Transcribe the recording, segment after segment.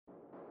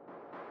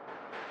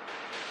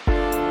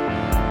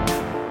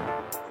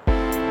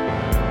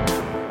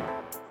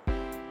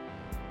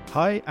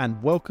Hi, and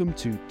welcome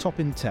to Top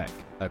in Tech,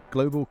 a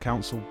Global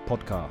Counsel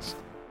podcast.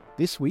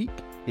 This week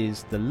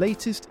is the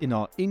latest in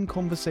our In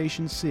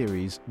Conversation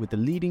series with the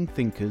leading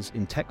thinkers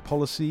in tech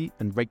policy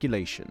and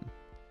regulation.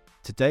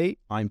 Today,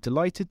 I'm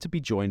delighted to be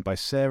joined by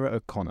Sarah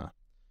O'Connor.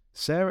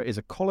 Sarah is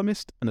a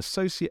columnist and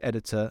associate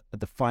editor at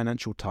the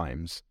Financial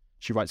Times.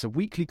 She writes a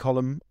weekly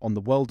column on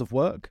the world of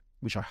work,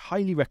 which I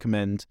highly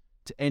recommend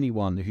to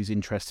anyone who's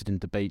interested in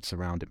debates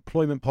around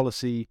employment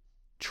policy,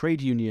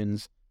 trade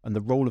unions, and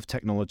the role of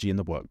technology in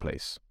the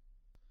workplace.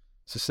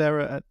 So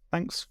Sarah,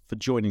 thanks for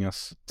joining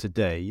us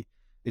today.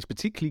 It's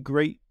particularly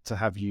great to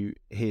have you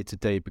here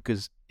today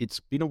because it's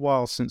been a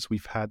while since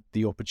we've had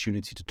the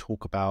opportunity to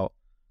talk about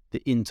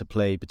the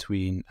interplay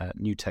between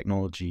new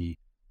technology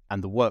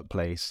and the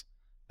workplace,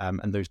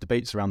 and those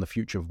debates around the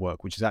future of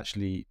work, which is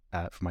actually,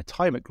 for my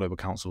time at Global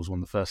Counsel, was one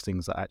of the first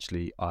things that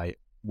actually I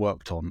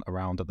worked on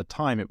around. At the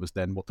time, it was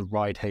then what the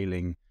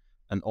ride-hailing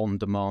and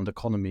on-demand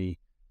economy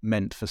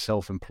meant for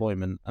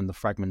self-employment and the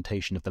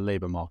fragmentation of the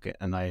labour market.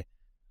 And I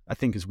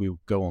think as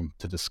we'll go on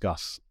to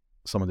discuss,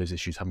 some of those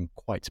issues haven't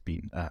quite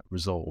been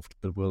resolved,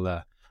 but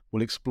we'll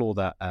explore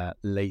that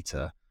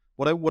later.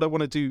 What I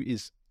want to do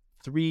is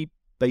three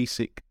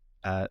basic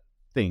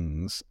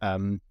things.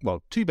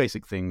 Two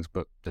basic things,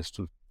 but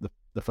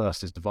the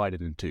first is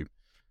divided in two.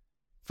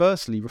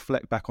 Firstly,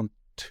 reflect back on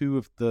two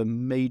of the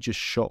major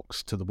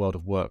shocks to the world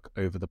of work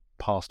over the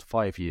past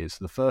 5 years.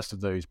 The first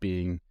of those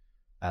being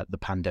the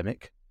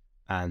pandemic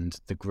and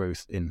the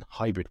growth in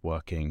hybrid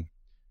working.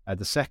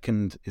 The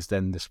second is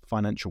then this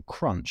financial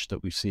crunch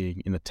that we're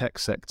seeing in the tech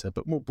sector,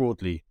 but more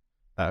broadly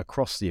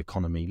across the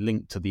economy,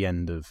 linked to the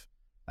end of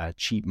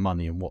cheap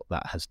money and what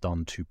that has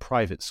done to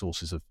private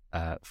sources of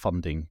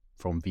funding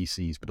from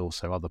VCs, but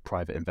also other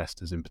private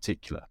investors in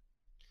particular.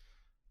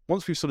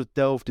 Once we've sort of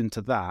delved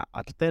into that,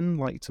 I'd then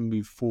like to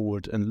move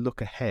forward and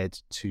look ahead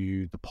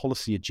to the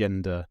policy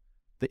agenda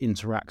that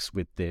interacts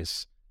with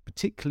this,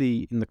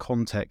 particularly in the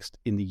context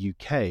in the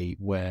UK,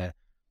 where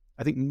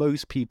I think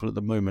most people at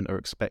the moment are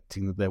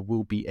expecting that there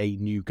will be a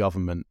new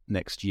government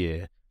next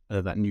year.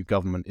 That new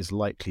government is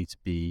likely to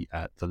be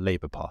the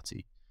Labour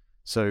Party.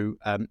 So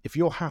if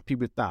you're happy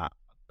with that,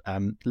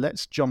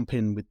 let's jump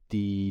in with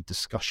the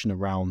discussion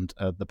around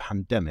the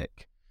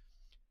pandemic.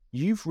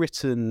 You've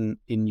written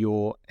in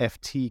your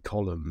FT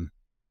column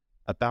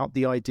about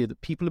the idea that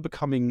people are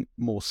becoming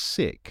more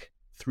sick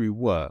through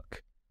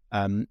work,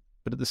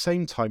 but at the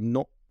same time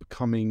not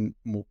becoming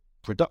more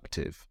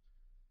productive.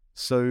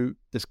 So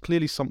there's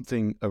clearly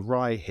something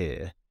awry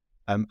here,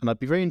 and I'd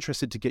be very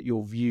interested to get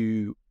your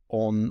view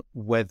on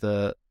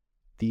whether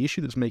the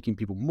issue that's making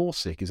people more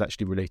sick is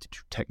actually related to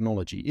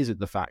technology. Is it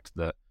the fact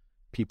that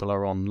people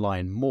are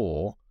online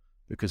more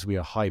because we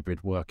are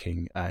hybrid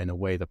working in a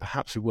way that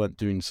perhaps we weren't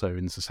doing so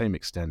in the same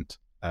extent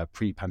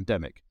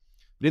pre-pandemic?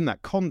 But in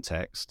that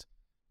context,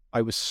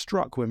 I was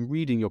struck when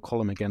reading your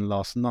column again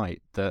last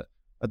night that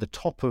at the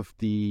top of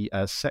the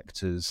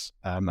sectors,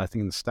 I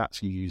think in the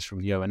stats you use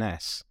from the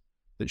ONS,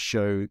 that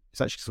show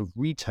it's actually sort of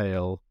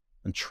retail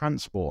and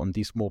transport and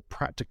these more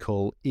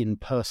practical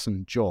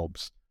in-person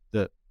jobs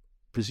that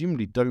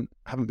presumably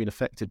haven't been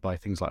affected by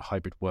things like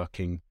hybrid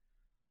working,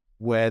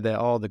 where there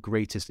are the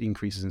greatest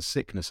increases in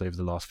sickness over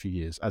the last few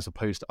years, as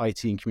opposed to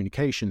IT and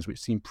communications, which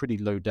seem pretty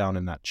low down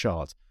in that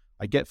chart.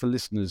 I get for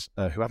listeners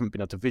who haven't been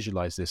able to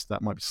visualize this,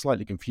 that might be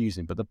slightly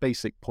confusing, but the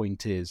basic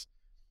point is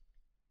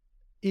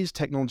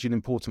technology an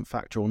important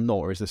factor or not,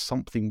 or is there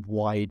something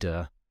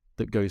wider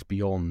that goes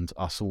beyond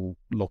us all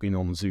logging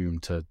on Zoom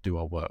to do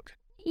our work?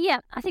 Yeah,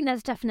 I think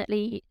there's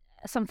definitely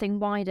something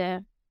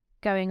wider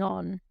going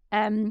on.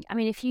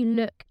 If you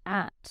look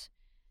at,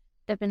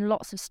 there have been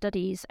lots of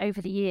studies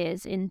over the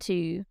years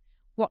into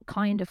what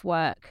kind of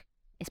work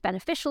is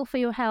beneficial for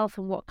your health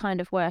and what kind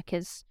of work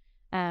is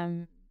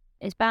bad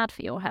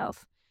for your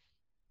health.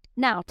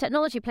 Now,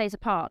 technology plays a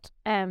part.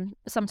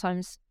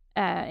 Sometimes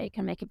it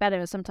can make it better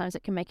and sometimes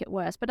it can make it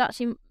worse. But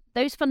actually,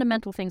 those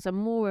fundamental things are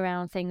more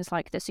around things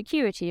like the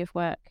security of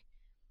work,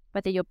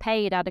 whether you're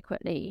paid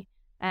adequately,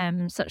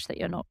 such that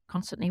you're not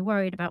constantly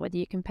worried about whether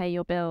you can pay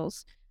your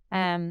bills.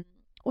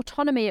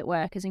 Autonomy at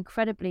work is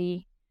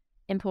incredibly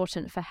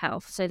important for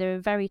health. So there are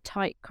very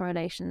tight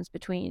correlations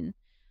between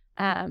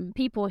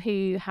people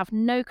who have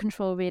no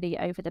control really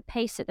over the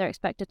pace that they're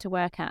expected to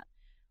work at,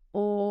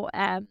 or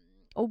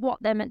what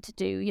they're meant to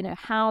do,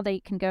 how they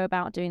can go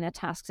about doing their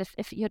tasks.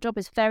 If your job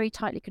is very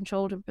tightly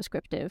controlled and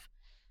prescriptive,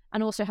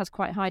 and also has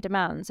quite high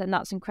demands, and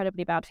that's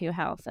incredibly bad for your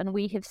health. And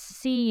we have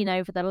seen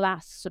over the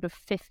last sort of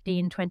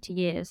 15, 20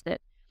 years that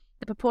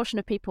the proportion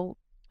of people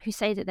who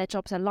say that their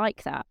jobs are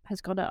like that has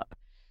gone up.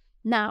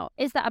 Now,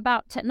 is that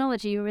about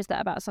technology or is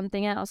that about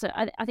something else?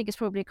 I think it's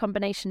probably a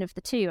combination of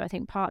the two. I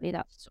think partly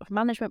that's sort of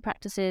management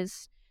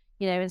practices,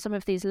 in some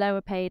of these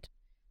lower paid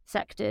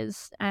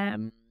sectors,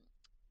 there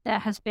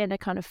has been a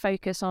kind of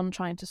focus on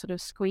trying to sort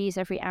of squeeze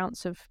every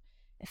ounce of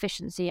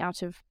efficiency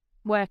out of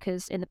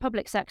workers in the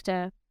public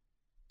sector.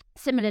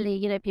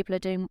 Similarly, people are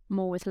doing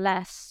more with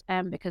less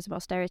because of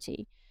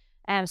austerity.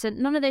 So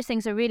none of those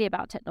things are really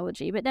about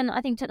technology. But then I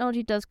think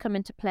technology does come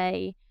into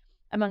play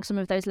among some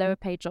of those lower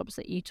paid jobs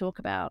that you talk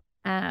about.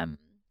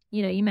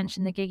 You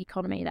mentioned the gig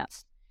economy.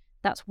 That's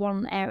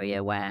one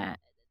area where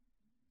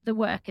the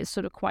work is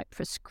sort of quite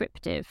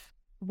prescriptive.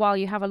 While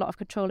you have a lot of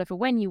control over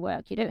when you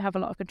work, you don't have a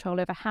lot of control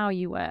over how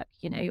you work.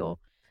 The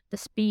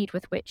speed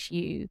with which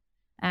you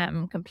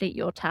complete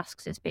your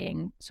tasks is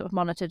being sort of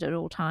monitored at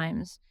all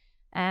times.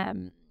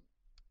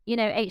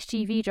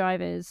 HGV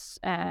drivers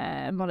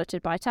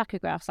monitored by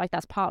tachographs, like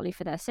that's partly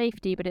for their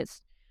safety, but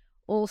it's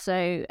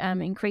also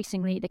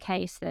increasingly the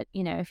case that,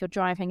 if you're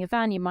driving a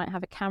van, you might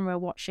have a camera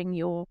watching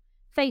your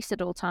face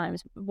at all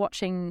times,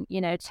 watching,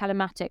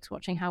 telematics,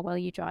 watching how well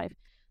you drive.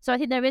 So I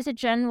think there is a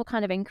general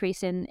kind of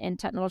increase in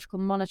technological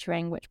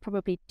monitoring, which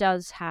probably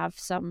does have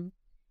some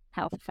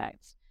health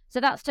effects. So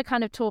that's to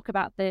kind of talk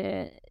about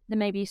the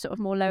maybe sort of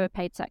more lower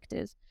paid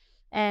sectors.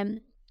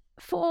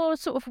 For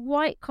sort of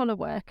white collar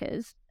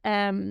workers,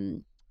 I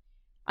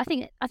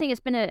think it's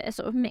been a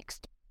sort of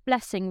mixed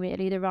blessing,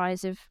 really, the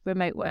rise of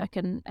remote work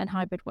and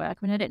hybrid work.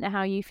 I mean, I don't know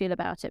how you feel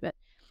about it, but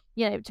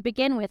to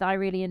begin with, I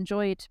really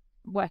enjoyed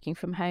working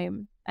from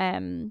home.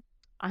 I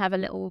have a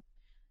little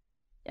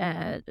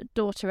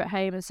daughter at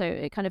home, and so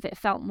it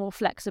felt more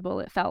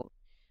flexible. It felt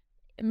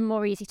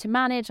more easy to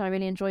manage. I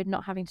really enjoyed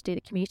not having to do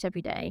the commute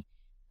every day.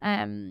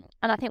 And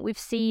I think we've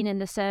seen in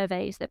the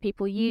surveys that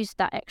people use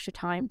that extra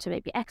time to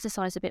maybe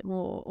exercise a bit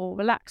more or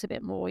relax a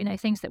bit more,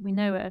 things that we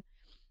know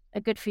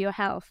are good for your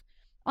health.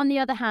 On the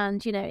other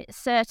hand,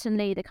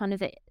 certainly the kind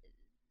of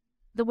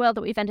the world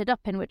that we've ended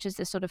up in, which is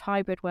this sort of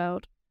hybrid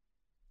world,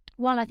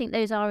 while I think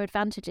those are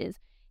advantages,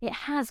 it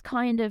has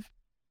kind of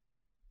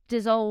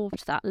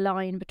dissolved that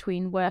line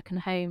between work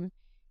and home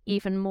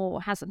even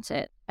more, hasn't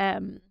it?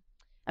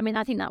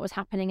 I think that was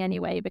happening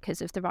anyway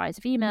because of the rise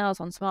of emails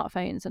on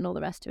smartphones and all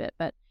the rest of it.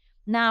 But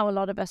now a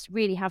lot of us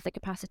really have the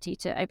capacity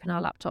to open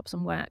our laptops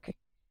and work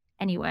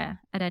anywhere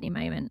at any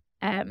moment.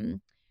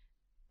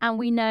 And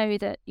we know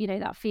that,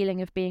 that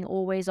feeling of being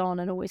always on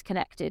and always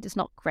connected is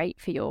not great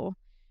for your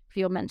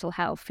mental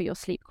health, for your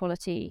sleep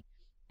quality,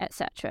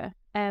 etc.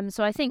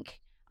 So I think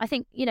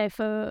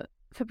for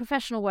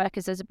professional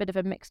workers, there's a bit of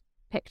a mixed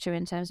picture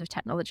in terms of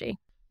technology.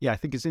 Yeah, I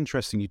think it's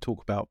interesting you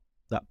talk about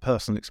that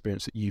personal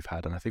experience that you've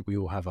had, and I think we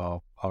all have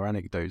our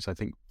anecdotes. I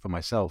think for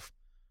myself,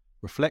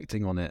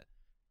 reflecting on it,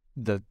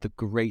 the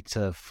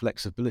greater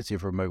flexibility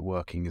of remote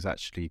working is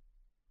actually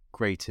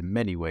great in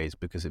many ways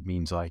because it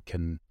means I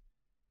can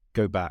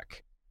go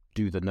back,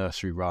 do the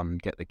nursery run,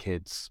 get the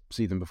kids,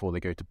 see them before they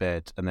go to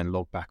bed, and then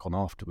log back on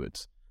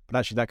afterwards. But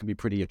actually that can be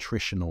pretty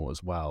attritional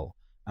as well,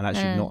 and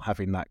actually not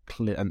having that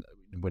clear, and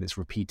when it's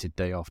repeated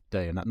day after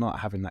day, and that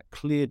not having that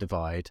clear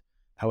divide,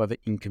 however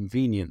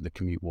inconvenient the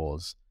commute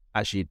was,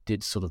 actually it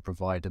did sort of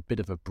provide a bit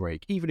of a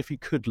break. Even if you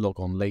could log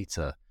on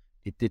later,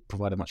 it did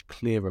provide a much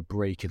clearer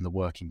break in the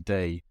working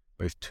day,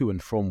 both to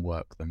and from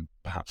work, than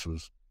perhaps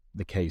was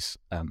the case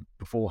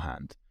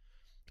beforehand.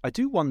 I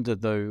do wonder,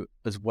 though,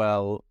 as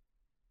well,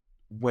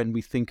 when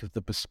we think of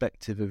the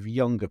perspective of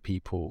younger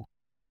people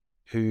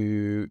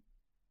who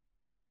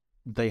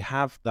they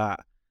have that,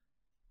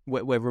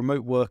 where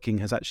remote working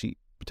has actually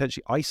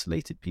potentially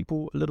isolated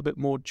people a little bit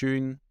more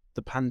during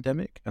the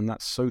pandemic, and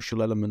that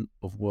social element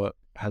of work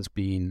has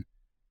been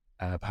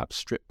perhaps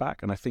stripped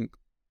back. And I think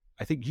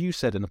you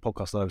said in a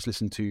podcast that I was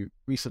listening to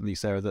recently,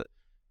 Sarah, that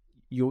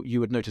you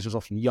would notice it was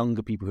often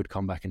younger people who'd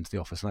come back into the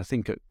office. And I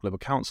think at Global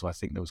Counsel, I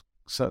think there was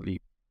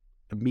certainly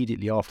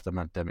immediately after the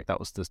pandemic, that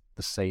was the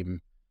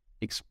same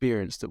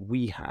experience that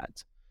we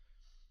had.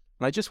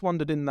 And I just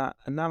wondered, in that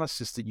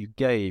analysis that you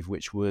gave,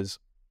 which was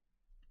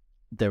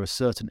there are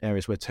certain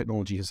areas where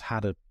technology has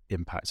had an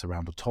impact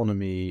around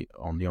autonomy,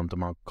 on the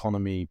on-demand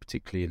economy,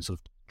 particularly in sort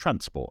of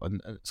transport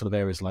and sort of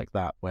areas like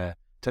that where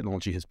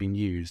technology has been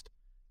used.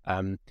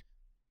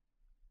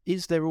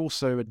 Is there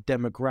also a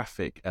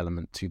demographic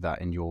element to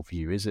that in your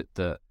view? Is it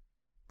that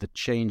the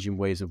change in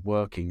ways of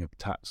working are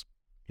perhaps,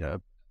 are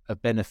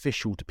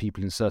beneficial to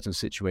people in certain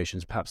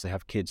situations? Perhaps they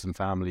have kids and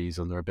families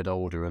and they're a bit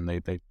older and they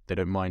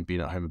don't mind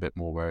being at home a bit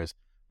more, whereas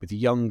with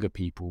younger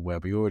people, where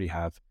we already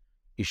have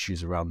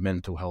issues around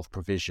mental health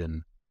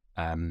provision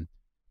in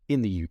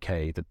the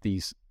UK,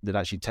 that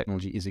actually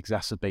technology is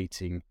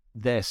exacerbating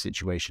their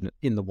situation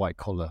in the white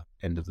collar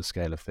end of the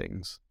scale of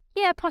things.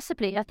 Yeah,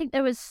 possibly. I think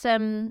there was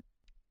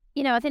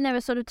I think there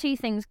were sort of two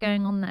things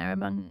going on there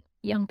among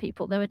young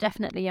people. There were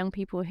definitely young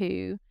people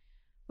who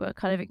were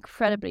kind of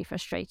incredibly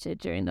frustrated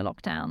during the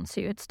lockdowns,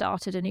 who had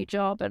started a new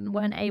job and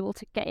weren't able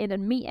to get in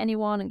and meet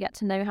anyone and get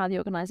to know how the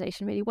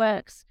organisation really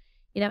works.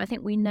 I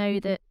think we know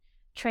that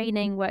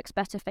training works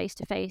better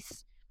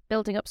face-to-face.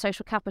 Building up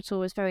social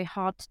capital is very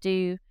hard to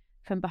do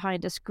from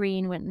behind a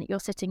screen when you're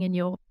sitting in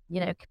your,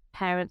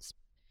 parents'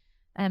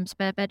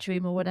 spare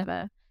bedroom or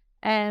whatever.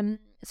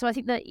 So I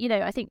think that,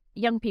 I think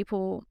young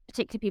people,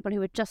 particularly people who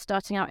were just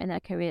starting out in their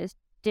careers,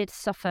 did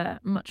suffer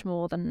much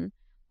more than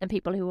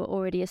people who were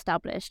already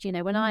established.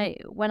 When I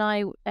went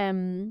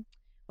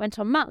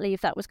on mat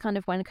leave, that was kind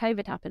of when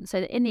COVID happened. So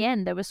in the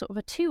end, there was sort of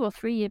a 2 or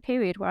 3 year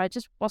period where I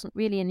just wasn't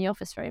really in the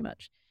office very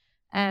much.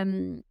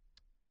 And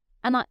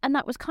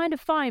that was kind of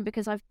fine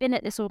because I've been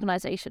at this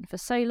organisation for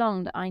so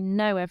long that I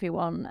know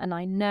everyone and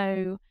I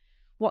know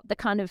what the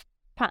kind of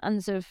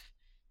patterns of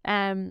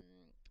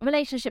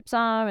relationships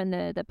are and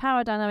the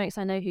power dynamics.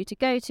 I know who to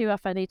go to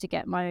if I need to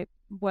get my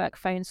work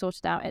phone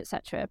sorted out,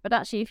 etc. But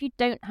actually, if you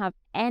don't have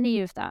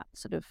any of that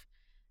sort of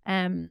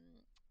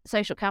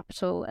social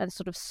capital and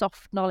sort of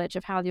soft knowledge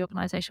of how the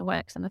organisation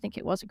works, and I think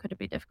it was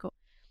incredibly difficult.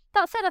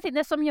 That said, I think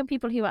there's some young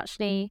people who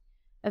actually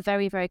are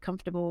very, very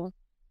comfortable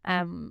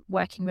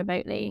working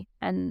remotely,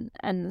 and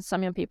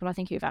some young people I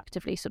think who've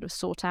actively sort of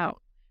sought out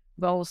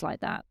roles like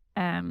that.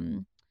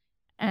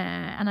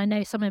 And I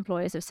know some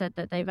employers have said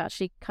that they've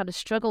actually kind of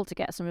struggled to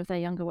get some of their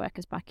younger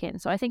workers back in.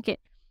 So I think it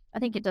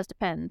does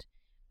depend.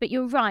 But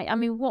you're right. I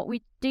mean, what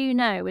we do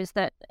know is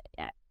that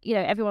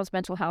everyone's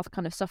mental health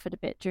kind of suffered a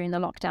bit during the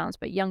lockdowns,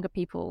 but younger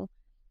people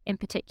in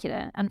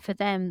particular. And for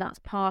them, that's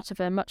part of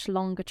a much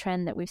longer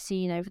trend that we've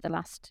seen over the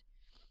last,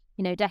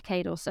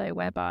 decade or so,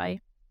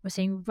 whereby we're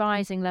seeing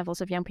rising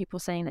levels of young people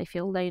saying they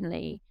feel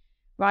lonely,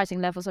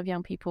 rising levels of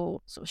young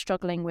people sort of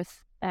struggling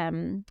with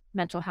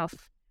mental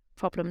health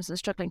problems and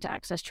struggling to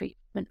access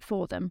treatment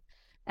for them.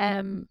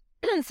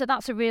 So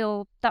that's a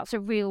real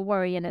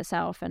worry in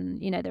itself. And,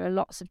 there are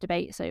lots of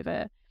debates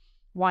over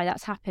why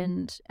that's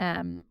happened,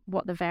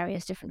 what the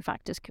various different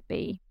factors could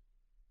be,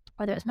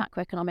 whether it's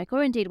macroeconomic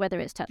or indeed whether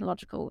it's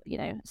technological.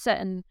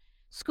 Certain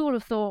school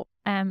of thought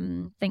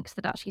thinks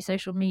that actually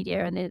social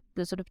media and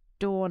the sort of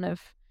dawn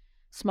of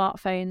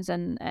smartphones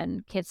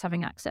and kids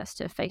having access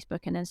to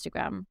Facebook and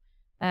Instagram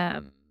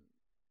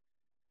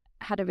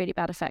had a really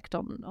bad effect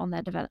on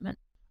their development.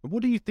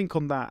 What do you think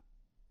on that?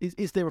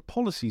 Is there a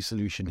policy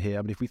solution here?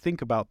 I mean, if we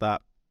think about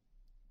that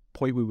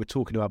point we were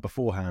talking about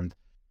beforehand,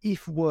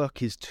 if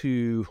work is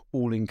too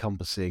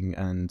all-encompassing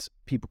and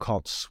people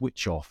can't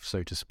switch off,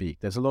 so to speak,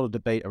 there's a lot of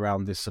debate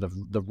around this sort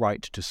of the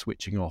right to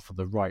switching off or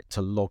the right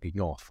to logging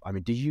off. I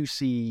mean, do you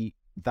see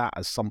that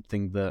as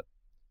something that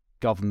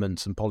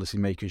governments and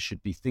policymakers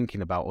should be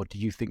thinking about, or do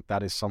you think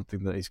that is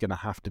something that is going to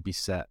have to be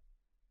set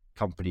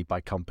company by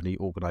company,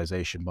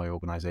 organisation by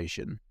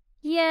organisation?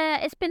 Yeah,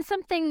 it's been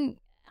something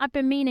I've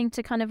been meaning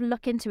to kind of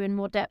look into in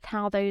more depth,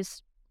 how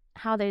those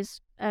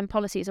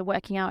policies are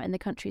working out in the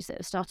countries that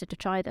have started to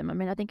try them. I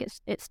mean, I think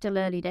it's still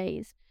early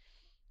days.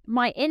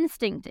 My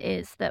instinct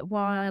is that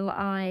while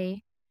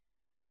I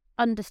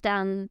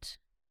understand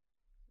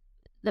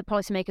that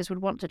policymakers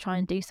would want to try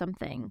and do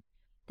something,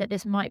 that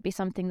this might be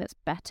something that's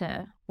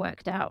better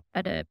worked out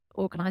at an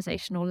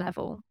organisational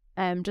level,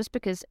 just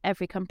because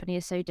every company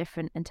is so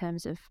different in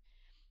terms of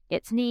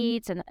its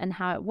needs and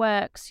how it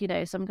works.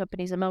 Some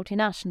companies are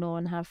multinational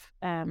and have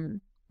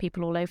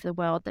people all over the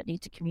world that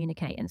need to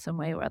communicate in some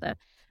way or other.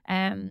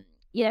 I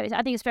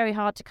think it's very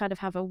hard to kind of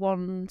have a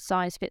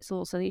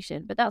one-size-fits-all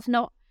solution. But that's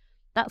not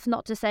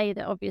to say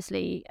that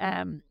obviously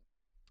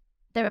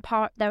there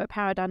are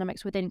power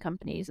dynamics within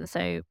companies, and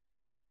so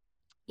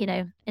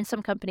in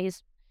some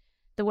companies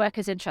the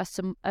workers' interests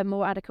are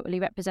more adequately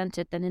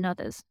represented than in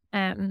others.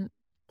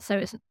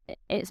 So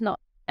it's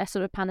not a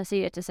sort of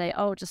panacea to say,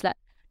 oh, just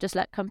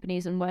let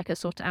companies and workers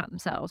sort it out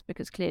themselves,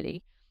 because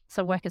clearly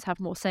some workers have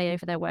more say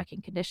over their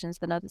working conditions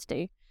than others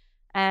do.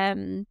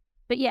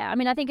 But yeah, I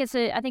mean, I think it's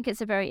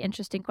a very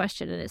interesting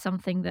question, and it's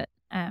something that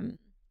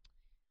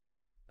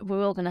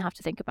we're all going to have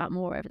to think about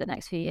more over the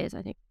next few years,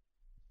 I think.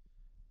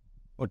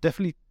 Well,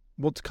 definitely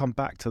want to come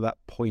back to that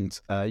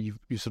point. You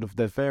sort of,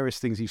 there are various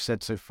things you've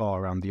said so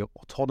far around the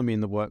autonomy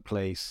in the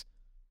workplace,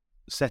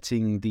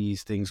 setting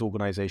these things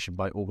organisation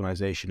by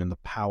organisation, and the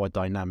power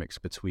dynamics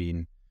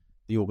between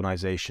the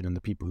organisation and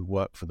the people who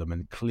work for them.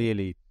 And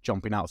clearly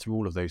jumping out through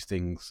all of those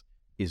things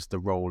is the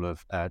role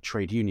of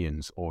trade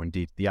unions, or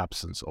indeed the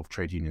absence of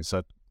trade unions. So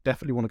I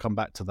definitely want to come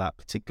back to that,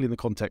 particularly in the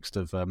context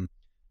of a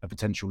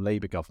potential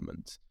Labour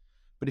government.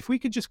 But if we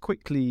could just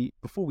quickly,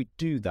 before we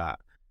do that,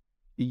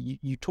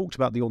 you talked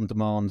about the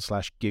on-demand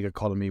 / gig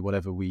economy,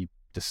 whatever we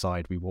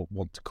decide we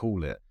want to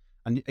call it.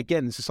 And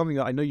again, this is something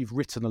that I know you've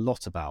written a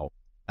lot about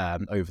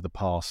over the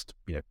past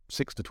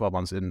 6 to 12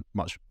 months, and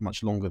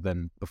much longer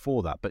than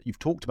before that. But you've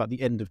talked about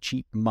the end of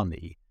cheap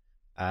money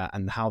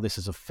and how this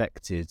has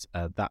affected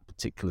that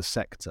particular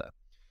sector.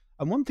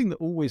 And one thing that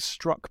always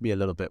struck me a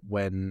little bit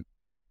when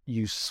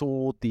you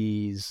saw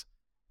these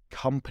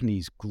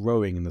companies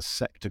growing and the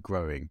sector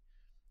growing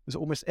was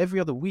almost every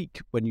other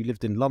week, when you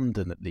lived in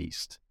London at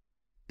least,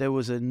 there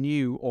was a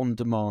new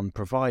on-demand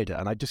provider,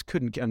 and I just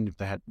couldn't get. And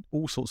they had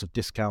all sorts of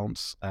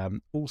discounts,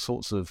 all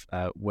sorts of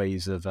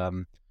ways of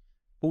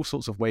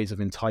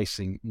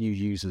enticing new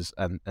users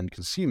and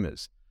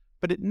consumers.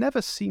 But it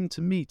never seemed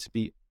to me to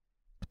be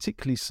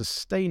particularly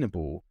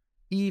sustainable,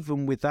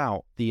 even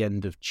without the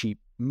end of cheap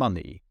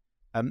money.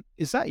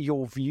 Is that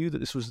your view, that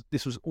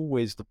this was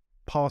always, the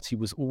party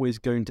was always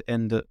going to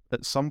end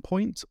at some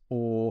point,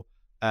 or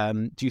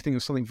do you think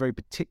there's something very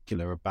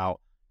particular about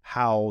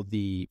how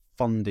the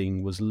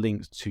funding was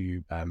linked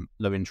to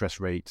low interest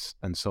rates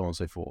and so on and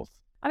so forth?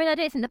 I mean, I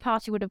don't think the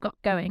party would have got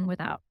going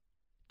without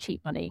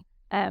cheap money,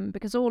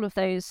 because all of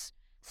those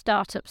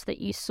startups that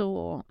you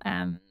saw,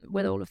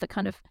 with all of the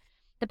kind of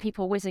the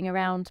people whizzing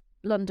around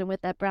London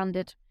with their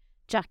branded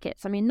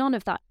jackets, I mean, none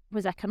of that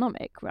was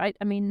economic, right?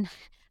 I mean,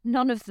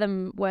 none of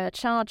them were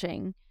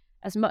charging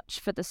as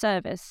much for the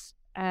service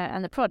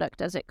and the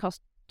product as it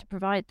costs to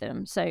provide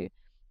them. So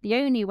the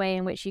only way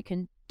in which you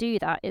can do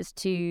that is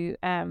to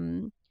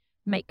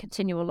make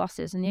continual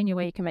losses. And the only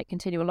way you can make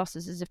continual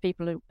losses is if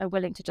people are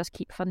willing to just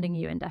keep funding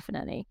you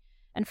indefinitely.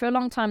 And for a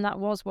long time, that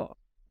was what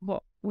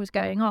was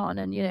going on.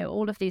 And,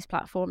 all of these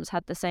platforms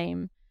had the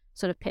same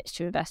sort of pitch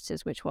to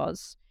investors, which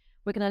was,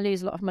 we're going to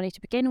lose a lot of money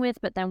to begin with,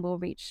 but then we'll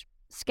reach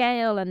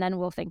scale and then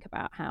we'll think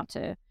about how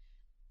to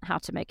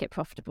make it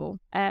profitable.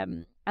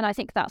 And I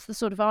think that's the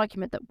sort of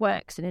argument that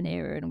works in an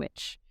era in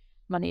which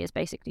money is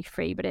basically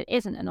free, but it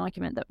isn't an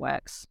argument that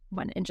works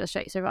when interest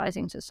rates are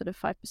rising to sort of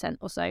 5%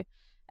 or so.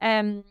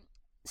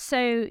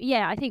 So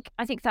yeah, I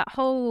think that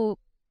whole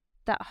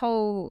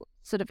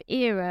sort of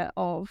era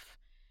of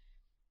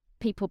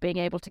people being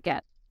able to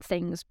get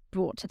things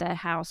brought to their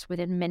house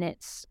within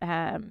minutes,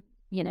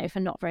 for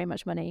not very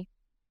much money,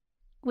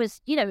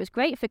 was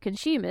great for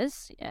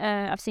consumers.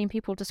 I've seen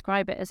people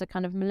describe it as a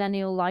kind of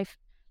millennial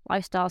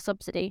lifestyle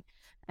subsidy.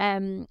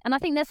 And I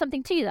think there's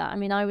something to that. I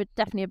mean, I would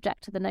definitely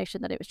object to the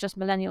notion that it was just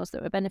millennials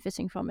that were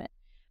benefiting from it.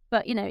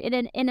 But,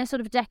 in a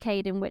sort of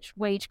decade in which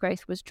wage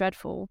growth was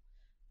dreadful,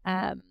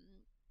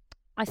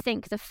 I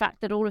think the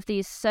fact that all of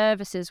these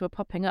services were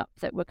popping up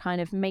that were kind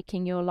of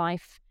making your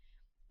life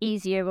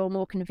easier or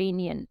more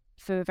convenient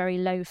for a very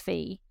low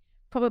fee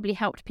probably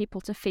helped people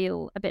to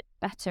feel a bit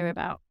better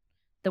about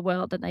the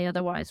world than they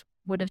otherwise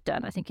would have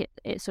done. I think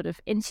it sort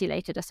of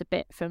insulated us a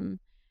bit from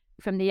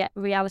the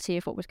reality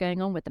of what was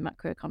going on with the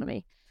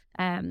macroeconomy.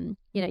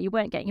 You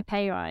weren't getting a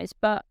pay rise,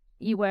 but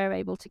you were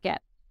able to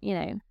get,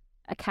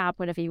 a cab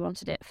whenever you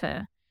wanted it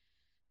for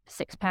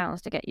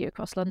 £6 to get you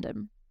across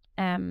London.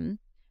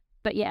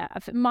 But yeah,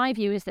 my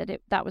view is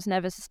that that was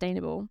never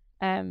sustainable.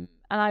 And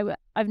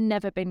I've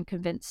never been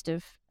convinced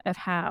of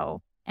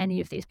how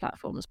any of these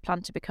platforms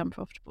plan to become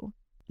profitable.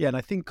 Yeah, and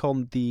I think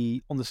on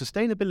the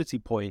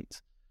sustainability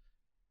point,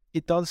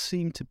 it does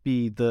seem to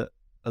be that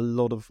a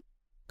lot of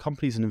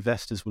companies and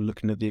investors were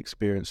looking at the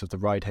experience of the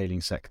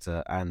ride-hailing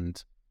sector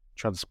and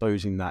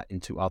transposing that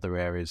into other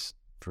areas,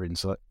 for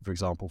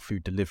example,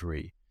 food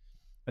delivery.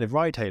 And in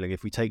ride-hailing,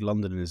 if we take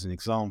London as an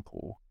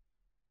example,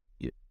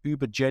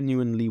 Uber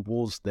genuinely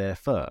was there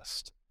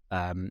first.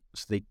 So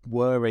they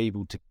were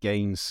able to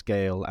gain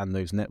scale and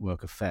those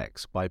network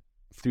effects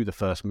through the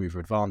first mover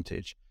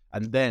advantage.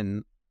 And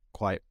then,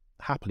 quite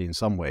happily in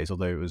some ways,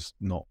 although it was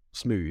not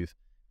smooth,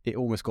 it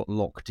almost got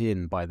locked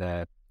in by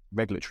their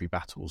regulatory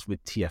battles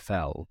with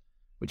TfL,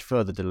 which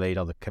further delayed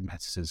other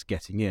competitors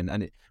getting in.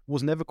 And it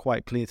was never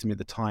quite clear to me at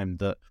the time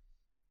that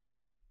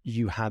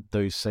you had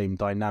those same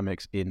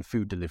dynamics in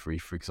food delivery,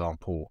 for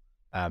example,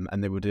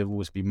 and they would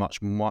always be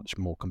much, much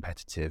more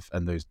competitive,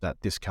 and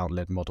that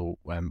discount-led model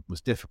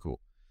was difficult.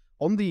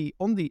 On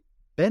the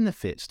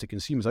benefits to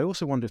consumers, I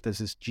also wonder if there's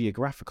this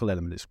geographical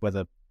element. It's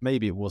whether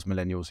maybe it was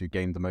millennials who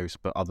gained the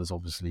most, but others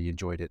obviously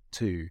enjoyed it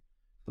too.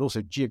 But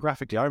also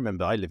geographically, I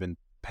remember I live in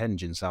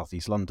Penge in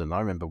southeast London. I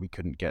remember we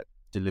couldn't get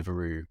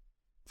Deliveroo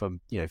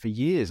for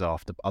years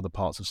after other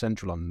parts of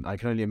central London. I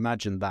can only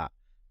imagine that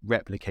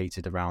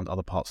replicated around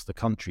other parts of the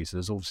country. So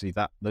there's obviously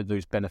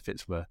those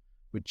benefits were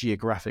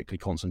geographically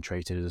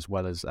concentrated as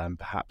well as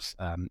perhaps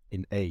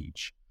in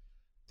age.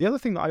 The other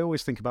thing that I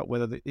always think about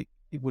whether it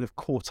would have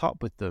caught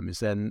up with them is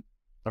then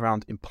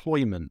around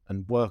employment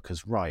and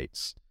workers'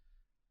 rights.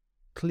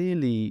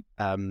 Clearly,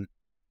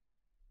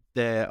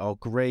 there are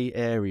grey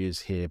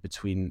areas here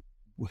between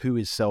who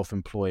is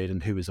self-employed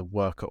and who is a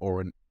worker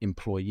or an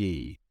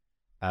employee.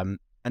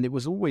 And it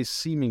was always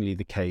seemingly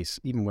the case,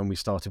 even when we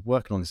started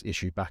working on this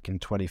issue back in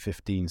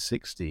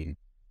 2015-16,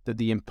 that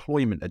the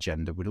employment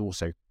agenda would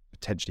also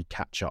potentially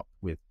catch up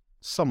with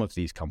some of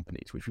these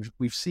companies, which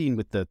we've seen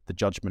with the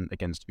judgment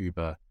against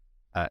Uber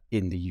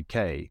in the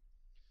UK.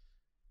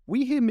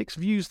 We hear mixed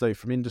views, though,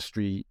 from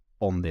industry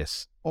on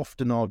this,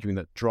 often arguing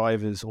that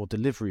drivers or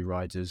delivery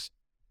riders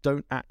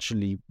don't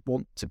actually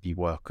want to be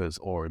workers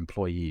or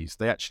employees.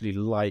 They actually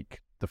like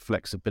the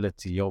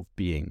flexibility of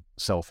being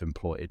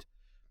self-employed.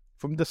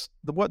 From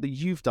the work that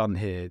you've done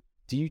here,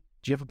 do you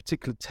have a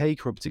particular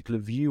take or a particular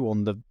view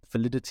on the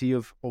validity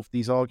of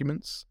these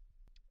arguments?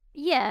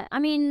 Yeah, I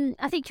mean,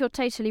 I think you're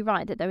totally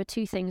right that there were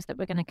two things that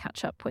were going to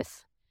catch up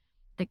with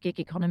the gig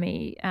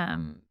economy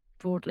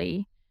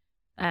broadly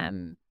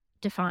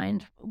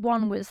defined.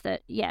 One was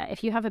that,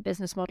 if you have a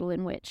business model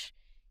in which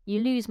you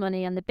lose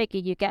money and the bigger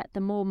you get,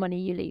 the more money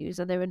you lose,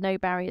 and there are no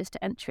barriers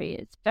to entry,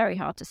 it's very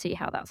hard to see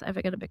how that's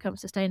ever going to become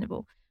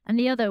sustainable. And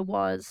the other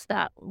was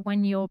that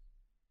when you're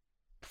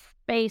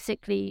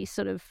basically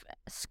sort of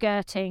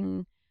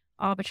skirting,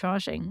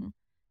 arbitraging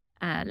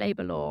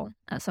labour law,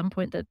 at some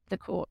point the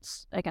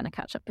courts are going to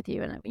catch up with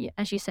you. And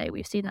as you say,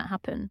 we've seen that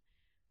happen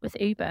with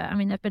Uber. I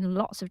mean, there have been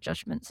lots of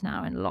judgments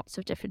now in lots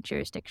of different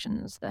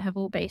jurisdictions that have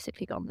all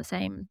basically gone the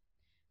same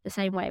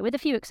way, with a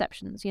few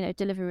exceptions.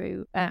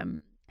 Deliveroo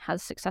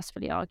has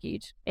successfully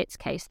argued its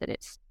case that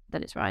its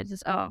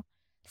riders are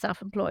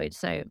self-employed,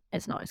 so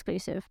it's not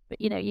exclusive. But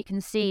you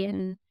can see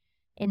in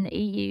the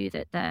EU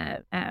that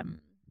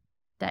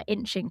they're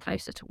inching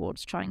closer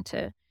towards trying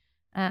to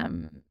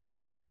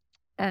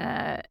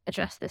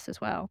address this as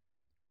well.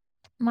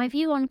 My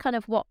view on kind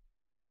of what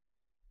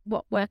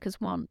what workers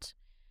want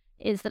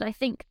is that I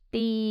think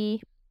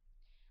in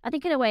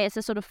a way it's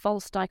a sort of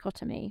false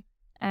dichotomy,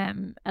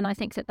 and I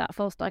think that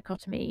false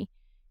dichotomy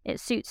it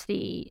suits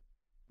the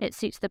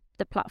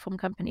platform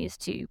companies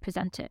to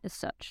present it as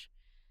such.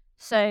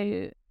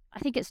 So I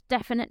think it's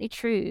definitely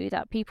true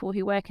that people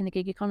who work in the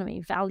gig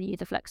economy value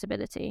the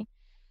flexibility.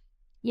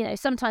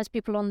 Sometimes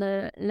people on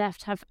the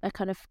left have a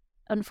kind of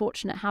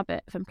unfortunate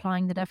habit of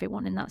implying that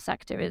everyone in that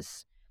sector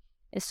is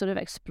sort of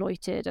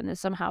exploited and has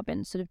somehow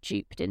been sort of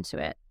duped into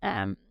it.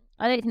 I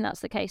don't think that's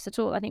the case at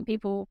all. I think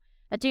people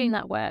are doing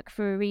that work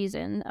for a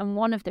reason, and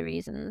one of the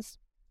reasons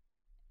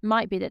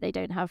might be that they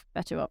don't have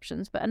better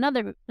options. But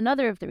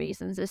another of the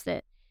reasons is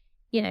that,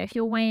 if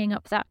you're weighing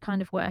up that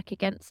kind of work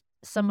against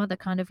some other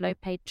kind of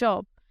low-paid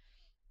job,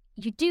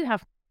 you do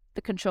have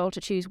the control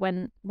to choose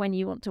when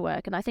you want to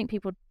work. And I think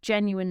people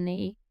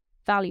genuinely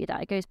value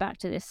that. It goes back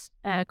to this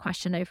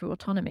question over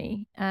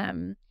autonomy.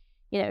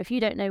 If you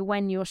don't know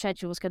when your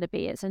schedule is going to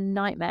be, it's a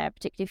nightmare,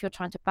 particularly if you're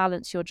trying to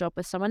balance your job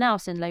with someone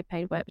else in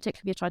low-paid work,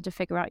 particularly if you're trying to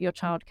figure out your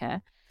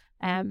childcare.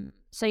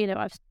 So,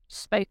 I've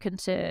spoken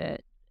to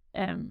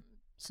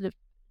sort of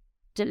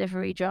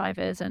delivery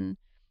drivers and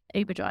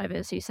Uber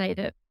drivers who say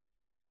that,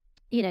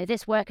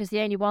 this work is the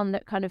only one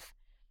that kind of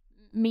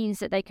means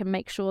that they can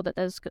make sure that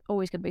there's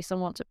always going to be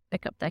someone to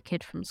pick up their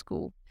kid from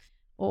school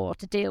or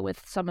to deal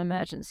with some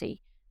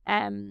emergency.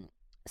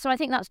 So I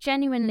think that's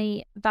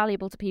genuinely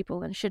valuable to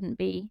people and shouldn't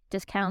be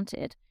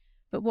discounted.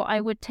 But what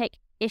I would take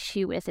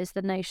issue with is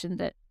the notion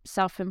that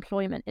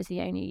self-employment is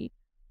the only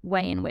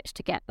way in which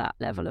to get that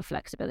level of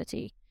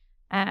flexibility.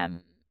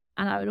 And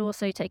I would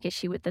also take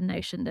issue with the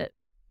notion that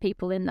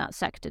people in that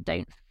sector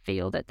don't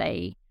feel that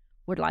they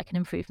would like an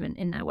improvement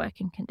in their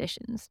working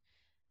conditions.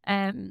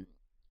 And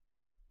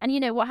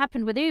what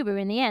happened with Uber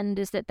in the end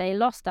is that they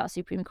lost that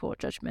Supreme Court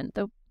judgment.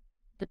 The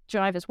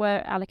drivers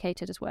were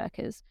allocated as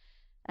workers.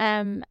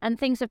 And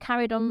things have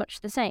carried on much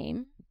the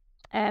same.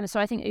 So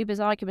I think Uber's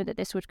argument that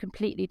this would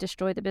completely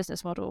destroy the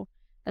business model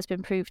has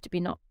been proved to be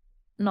not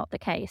the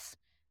case.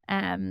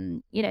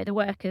 The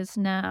workers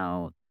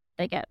now,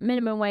 they get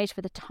minimum wage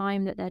for the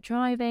time that they're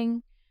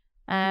driving.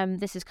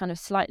 This is kind of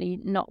slightly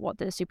not what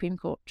the Supreme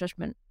Court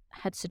judgment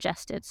had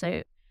suggested.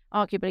 So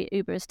arguably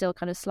Uber is still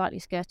kind of slightly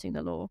skirting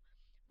the law.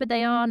 But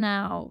they are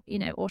now,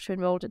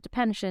 auto-enrolled into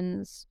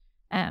pensions.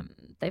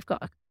 They've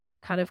got a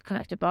kind of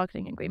collective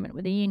bargaining agreement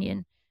with the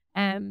union.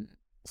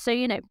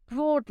 So,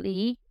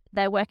 broadly,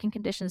 their working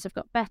conditions have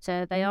got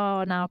better. They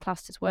are now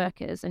classed as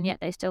workers, and yet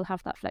they still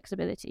have that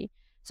flexibility.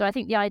 So I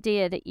think the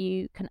idea that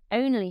you can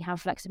only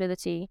have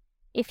flexibility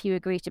if you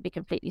agree to be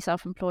completely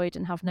self-employed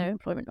and have no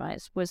employment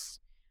rights was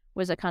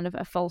a kind of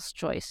a false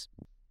choice.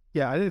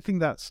 Yeah, I don't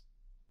think that's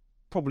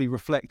probably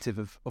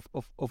reflective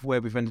of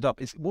where we've ended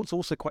up. What's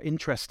also quite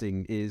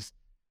interesting is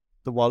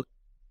that while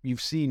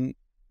you've seen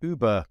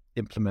Uber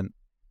implement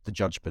the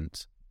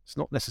judgment, it's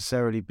not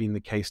necessarily been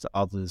the case that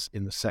others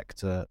in the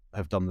sector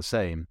have done the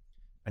same.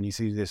 And you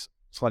see this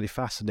slightly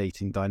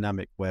fascinating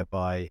dynamic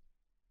whereby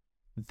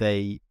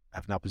they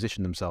have now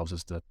positioned themselves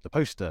as the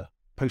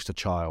poster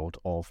child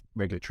of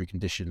regulatory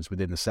conditions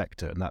within the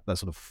sector. And that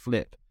sort of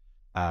flip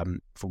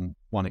from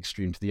one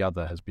extreme to the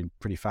other has been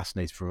pretty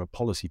fascinating from a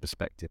policy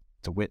perspective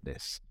to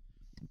witness.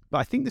 But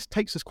I think this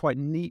takes us quite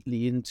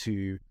neatly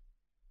into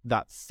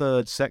that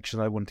third section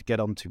I wanted to get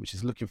onto, which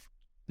is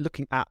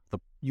looking at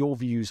your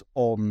views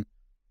on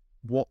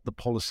what the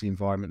policy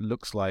environment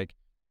looks like,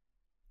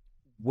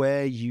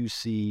 where you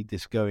see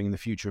this going in the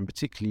future, and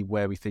particularly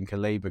where we think a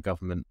Labour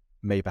government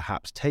may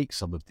perhaps take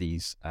some of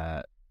these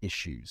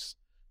issues.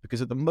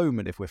 Because at the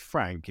moment, if we're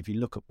frank, if you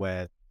look at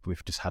where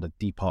we've just had a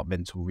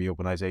departmental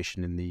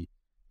reorganisation in the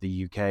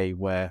UK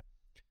where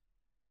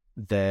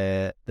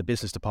the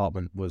business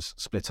department was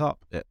split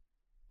up, it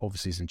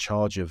obviously is in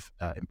charge of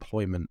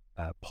employment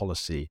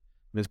policy.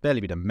 There's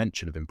barely been a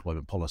mention of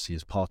employment policy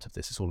as part of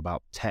this. It's all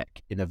about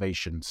tech,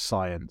 innovation,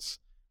 science,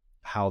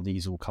 how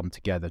these all come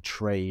together,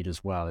 trade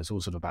as well. It's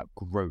all sort of about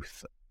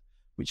growth,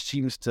 which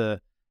seems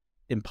to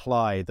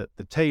imply that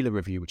the Taylor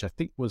Review, which I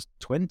think was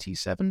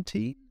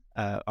 2017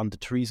 under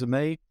Theresa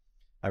May,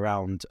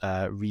 around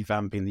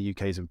revamping the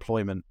UK's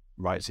employment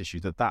rights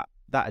issue, that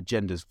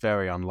agenda is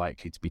very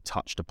unlikely to be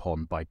touched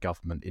upon by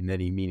government in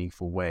any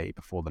meaningful way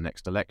before the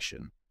next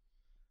election.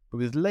 But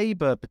with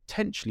Labour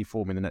potentially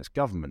forming the next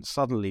government,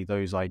 suddenly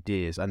those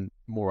ideas and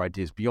more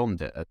ideas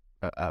beyond it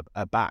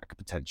are back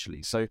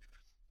potentially. So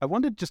I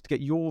wanted just to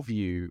get your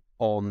view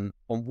on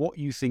what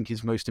you think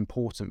is most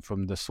important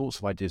from the sorts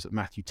of ideas that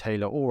Matthew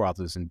Taylor or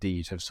others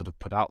indeed have sort of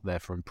put out there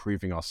for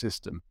improving our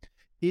system.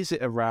 Is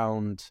it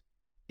around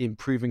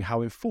improving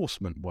how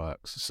enforcement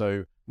works?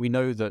 So we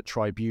know that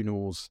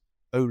tribunals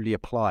only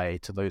apply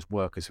to those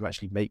workers who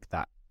actually make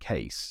that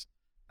case.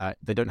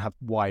 They don't have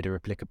wider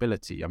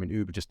applicability. I mean,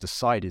 Uber just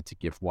decided to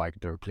give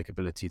wider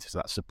applicability to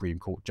that Supreme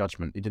Court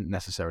judgment. It didn't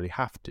necessarily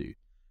have to.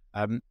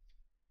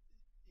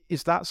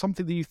 Is that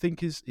something that you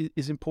think is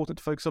important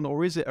to focus on,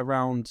 or is it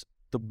around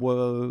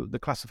the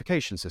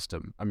classification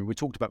system? I mean, we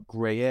talked about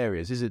grey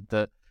areas. Is it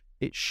that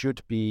it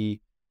should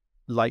be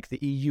like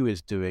the EU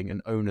is doing,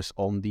 an onus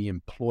on the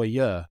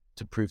employer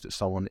to prove that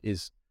someone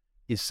is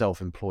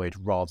self-employed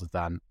rather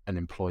than an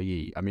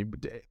employee? I mean,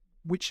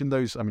 which in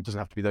those, I mean, it doesn't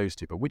have to be those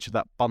two, but which of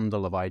that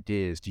bundle of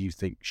ideas do you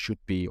think should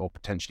be or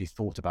potentially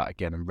thought about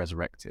again and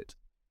resurrected?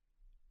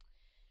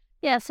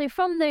 Yeah, so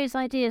from those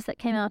ideas that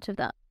came out of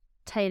that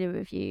Taylor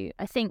review,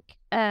 I think,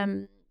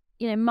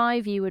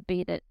 my view would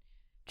be that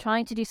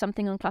trying to do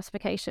something on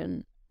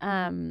classification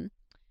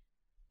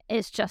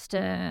is just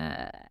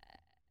you're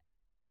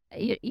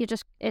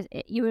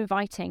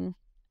inviting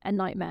a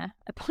nightmare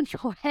upon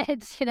your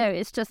heads.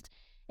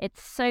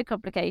 It's so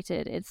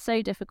complicated. It's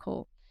so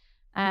difficult.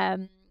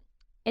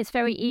 It's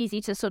very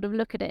easy to sort of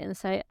look at it and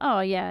say, oh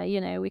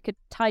yeah, we could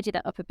tidy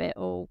that up a bit,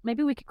 or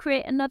maybe we could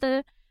create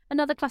another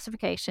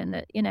classification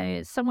that,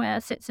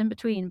 somewhere sits in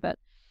between. But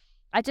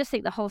I just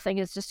think the whole thing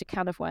is just a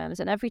can of worms.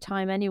 And every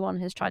time anyone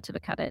has tried to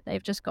look at it,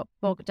 they've just got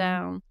bogged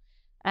down.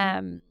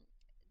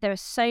 There are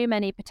so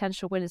many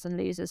potential winners and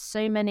losers,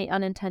 so many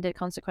unintended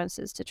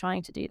consequences to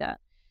trying to do that.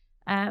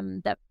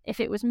 That if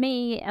it was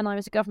me and I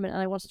was a government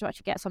and I wanted to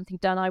actually get something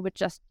done, I would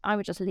just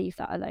leave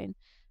that alone.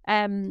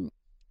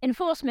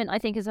 Enforcement, I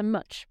think, is a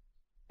much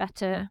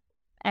better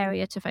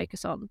area to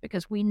focus on,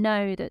 because we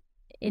know that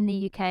in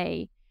the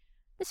UK,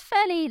 it's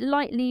fairly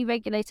lightly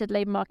regulated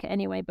labour market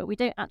anyway, but we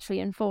don't actually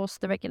enforce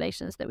the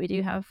regulations that we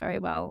do have very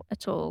well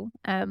at all.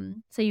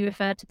 So you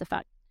referred to the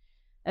fact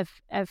of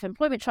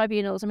employment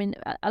tribunals. I mean,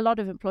 a lot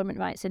of employment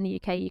rights in the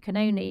UK, you can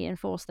only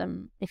enforce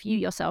them if you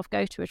yourself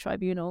go to a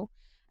tribunal.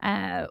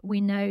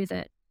 We know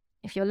that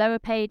if you're lower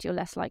paid, you're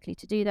less likely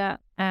to do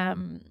that.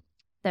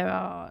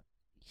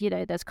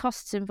 There's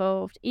costs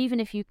involved. Even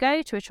if you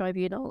go to a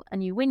tribunal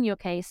and you win your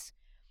case,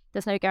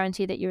 there's no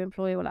guarantee that your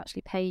employer will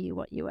actually pay you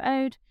what you were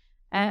owed.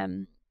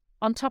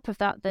 On top of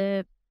that,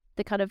 the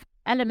kind of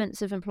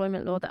elements of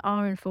employment law that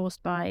are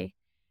enforced by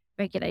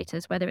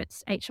regulators, whether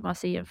it's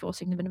HMRC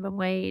enforcing the minimum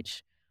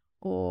wage,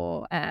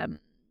 or the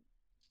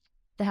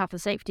health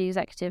and safety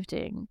executive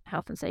doing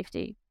health and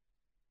safety,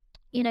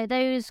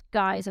 those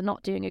guys are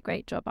not doing a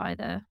great job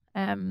either.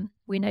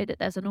 We know that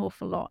there's an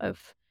awful lot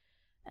of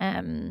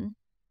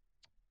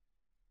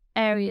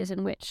areas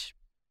in which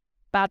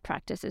bad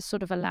practice is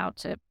sort of allowed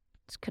to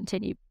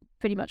continue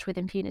pretty much with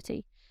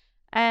impunity.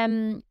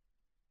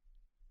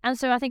 And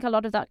so I think a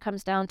lot of that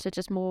comes down to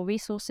just more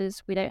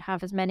resources. We don't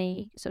have as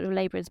many sort of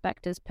labour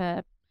inspectors per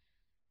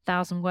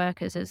 1,000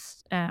 workers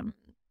as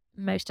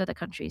most other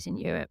countries in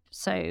Europe.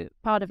 So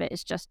part of it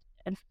is just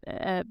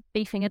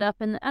beefing it up.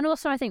 And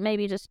also I think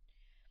maybe just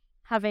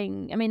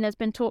there's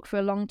been talk for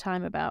a long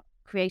time about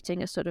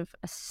creating a sort of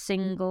a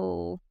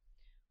single,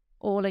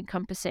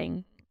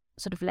 all-encompassing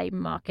sort of labour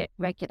market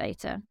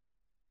regulator,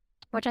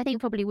 which I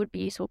think probably would be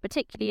useful,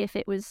 particularly if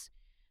it was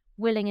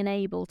willing and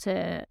able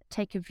to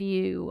take a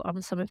view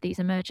on some of these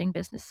emerging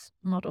business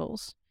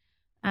models,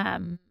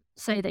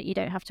 so that you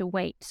don't have to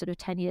wait sort of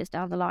 10 years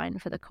down the line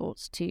for the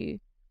courts to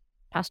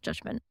pass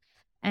judgment.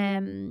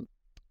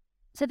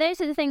 So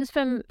those are the things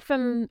from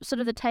sort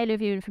of the Taylor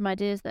review and from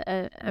ideas that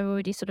are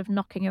already sort of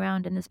knocking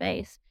around in the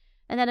space.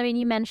 And then,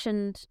 you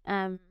mentioned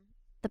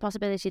the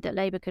possibility that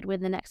Labour could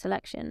win the next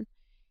election.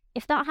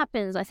 If that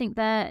happens, I think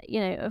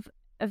of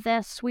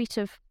their suite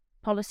of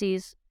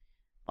policies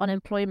on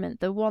employment,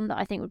 the one that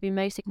I think would be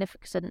most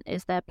significant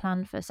is their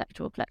plan for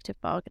sectoral collective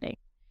bargaining,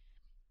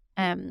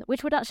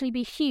 which would actually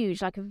be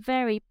huge, like a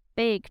very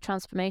big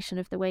transformation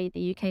of the way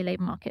the UK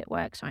labour market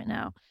works right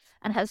now,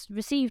 and has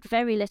received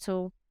very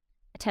little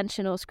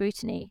attention or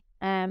scrutiny.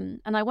 And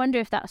I wonder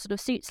if that sort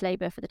of suits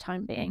Labour for the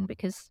time being,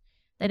 because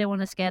they don't want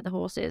to scare the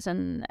horses.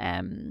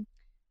 And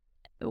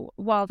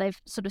while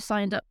they've sort of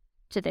signed up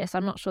to this,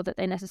 I'm not sure that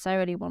they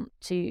necessarily want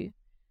to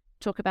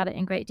talk about it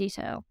in great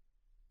detail.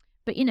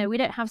 But, we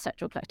don't have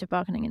sectoral collective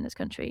bargaining in this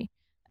country.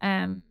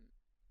 And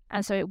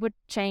so it would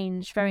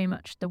change very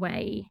much the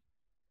way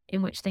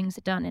in which things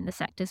are done in the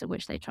sectors in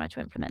which they try to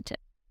implement it.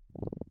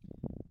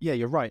 Yeah,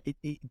 you're right.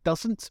 It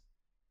doesn't,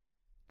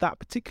 that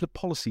particular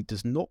policy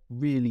does not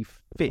really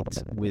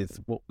fit with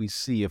what we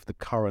see of the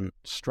current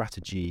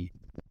strategy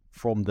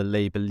from the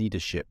Labour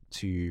leadership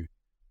to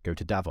go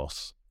to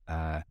Davos,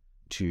 as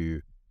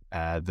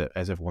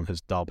everyone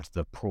has dubbed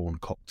the prawn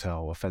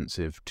cocktail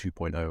offensive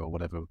 2.0 or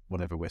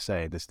whatever we're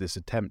saying. This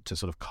attempt to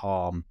sort of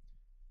calm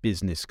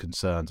business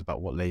concerns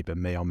about what Labour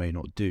may or may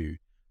not do,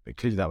 but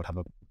clearly that would have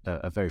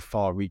a very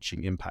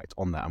far-reaching impact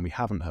on that. And we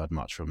haven't heard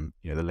much from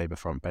the Labour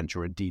front bench,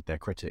 or indeed their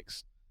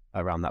critics,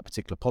 around that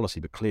particular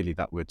policy. But clearly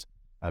that would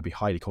be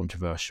highly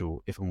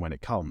controversial if and when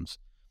it comes.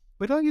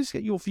 But I'd like to just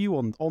get your view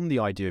on the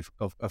idea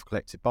of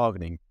collective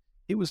bargaining.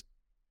 It's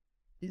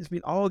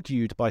been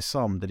argued by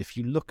some that if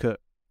you look at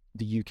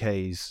the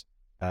UK's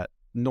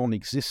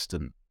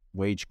non-existent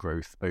wage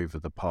growth over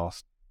the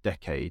past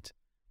decade,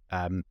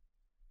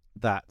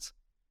 that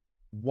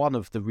one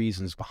of the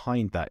reasons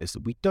behind that is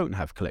that we don't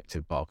have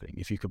collective bargaining.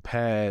 If you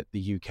compare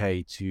the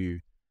UK to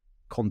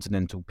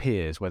continental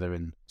peers, whether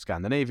in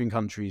Scandinavian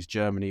countries,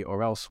 Germany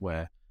or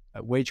elsewhere,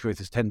 wage growth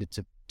has tended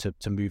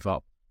to move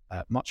up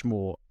much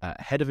more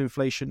ahead of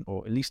inflation,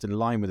 or at least in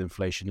line with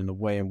inflation, in a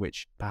way in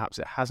which perhaps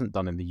it hasn't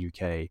done in the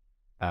UK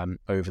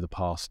over the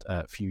past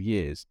few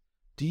years.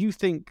 Do you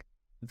think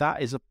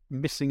that is a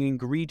missing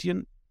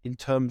ingredient in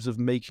terms of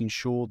making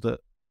sure that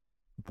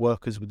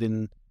workers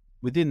within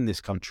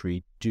this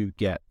country do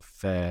get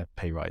fair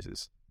pay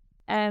rises?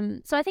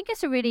 So I think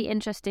it's a really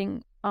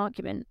interesting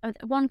argument.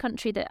 One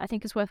country that I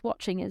think is worth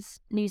watching is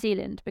New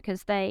Zealand,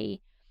 because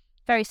they,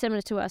 very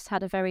similar to us,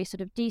 had a very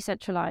sort of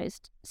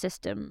decentralized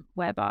system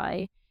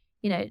whereby,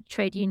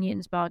 trade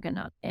unions bargain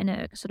in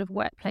a sort of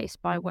workplace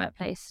by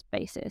workplace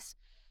basis.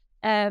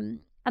 And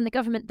the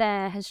government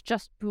there has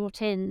just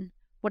brought in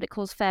what it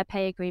calls fair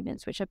pay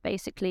agreements, which are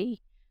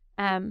basically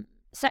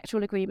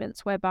sectoral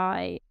agreements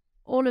whereby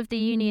all of the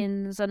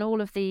unions and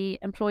all of the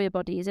employer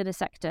bodies in a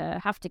sector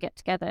have to get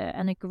together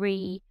and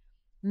agree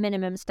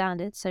minimum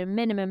standards, so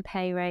minimum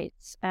pay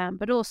rates,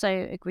 but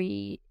also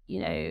agree,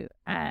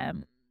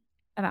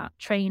 about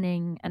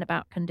training and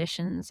about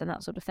conditions and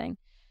that sort of thing.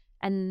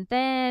 And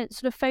they're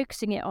sort of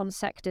focusing it on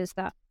sectors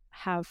that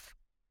have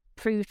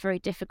proved very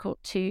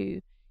difficult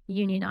to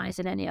unionize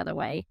in any other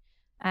way.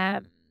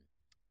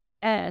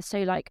 So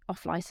like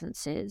off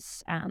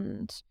licenses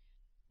and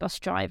bus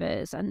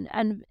drivers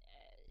and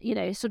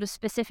sort of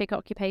specific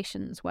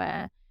occupations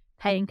where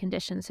pay and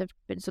conditions have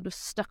been sort of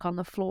stuck on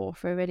the floor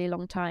for a really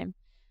long time.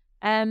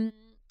 And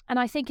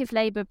I think if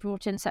Labour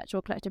brought in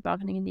sectoral collective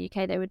bargaining in the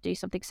UK, they would do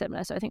something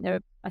similar. So I think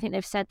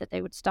they've said that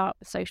they would start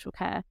with social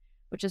care,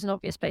 which is an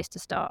obvious place to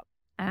start,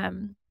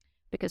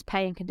 because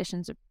pay and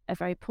conditions are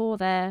very poor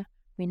there.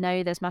 We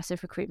know there's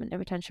massive recruitment and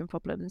retention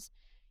problems.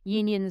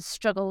 Unions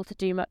struggle to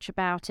do much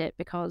about it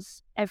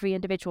because every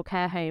individual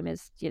care home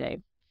is,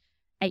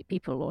 8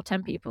 people or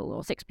 10 people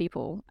or 6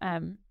 people.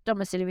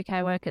 Domiciliary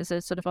care workers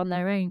are sort of on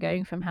their own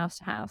going from house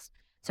to house.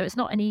 So it's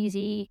not an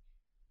easy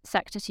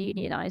sector to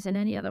unionise in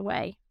any other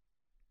way.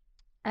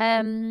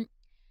 In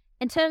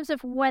terms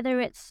of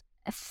whether it's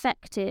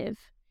effective,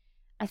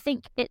 I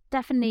think it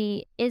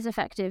definitely is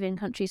effective in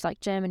countries like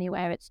Germany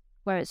where it's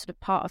sort of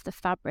part of the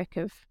fabric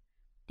of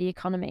the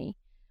economy.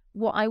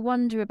 What I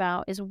wonder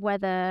about is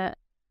whether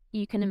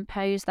you can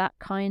impose that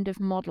kind of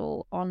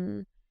model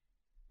on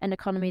an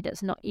economy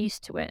that's not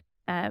used to it.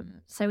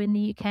 So in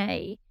the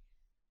UK,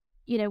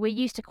 we're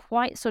used to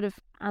quite sort of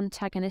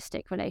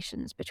antagonistic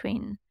relations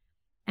between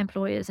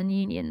employers and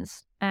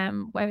unions,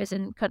 whereas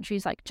in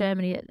countries like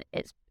Germany,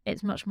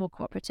 it's much more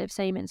cooperative.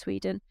 Same in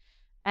Sweden.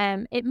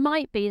 It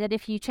might be that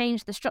if you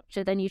change the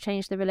structure, then you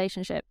change the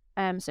relationship.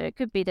 So it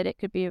could be that it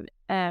could be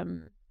a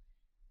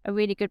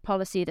really good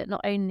policy that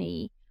not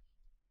only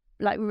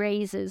like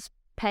raises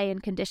pay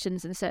and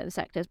conditions in certain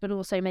sectors, but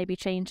also maybe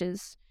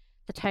changes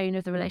the tone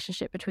of the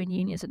relationship between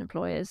unions and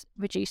employers,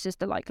 reduces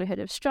the likelihood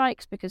of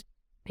strikes because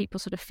people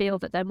sort of feel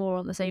that they're more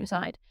on the same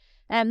side.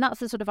 That's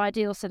the sort of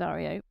ideal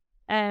scenario.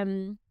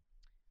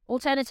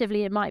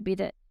 Alternatively, it might be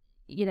that,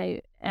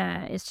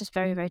 it's just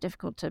very, very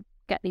difficult to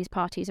get these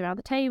parties around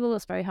the table.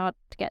 It's very hard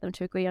to get them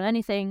to agree on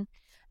anything.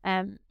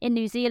 In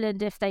New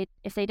Zealand, if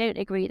they don't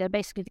agree, then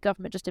basically the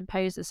government just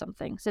imposes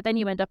something. So then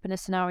you end up in a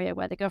scenario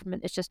where the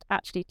government is just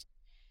actually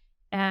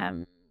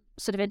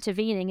sort of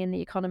intervening in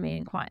the economy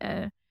in quite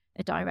a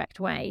direct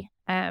way.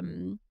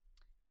 And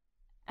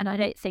I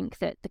don't think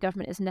that the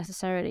government is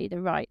necessarily the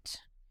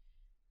right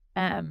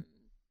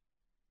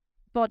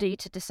body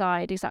to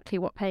decide exactly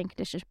what pay and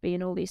conditions should be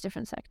in all these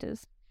different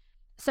sectors.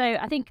 So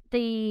I think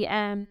the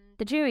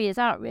jury is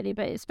out really,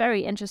 but it's a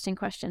very interesting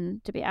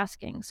question to be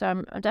asking. So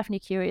I'm definitely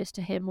curious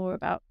to hear more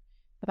about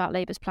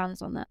Labour's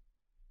plans on that.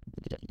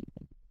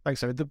 Thanks,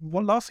 Sarah. The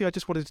one last thing I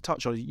just wanted to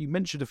touch on, you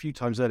mentioned a few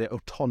times earlier,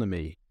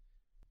 autonomy.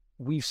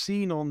 We've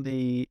seen on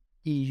the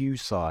EU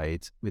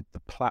side with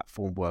the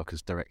Platform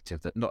Workers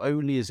Directive that not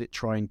only is it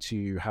trying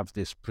to have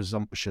this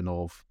presumption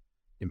of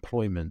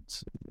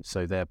employment,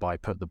 so thereby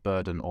put the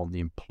burden on the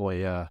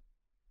employer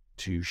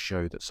to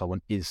show that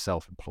someone is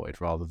self-employed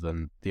rather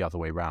than the other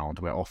way around,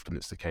 where often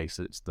it's the case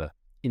that it's the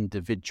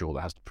individual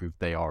that has to prove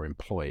they are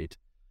employed.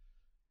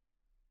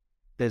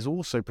 There's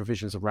also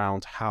provisions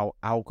around how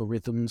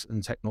algorithms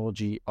and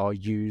technology are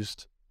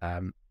used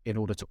in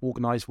order to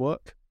organise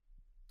work,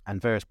 and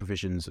various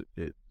provisions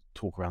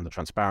talk around the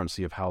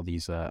transparency of how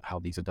these are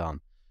done.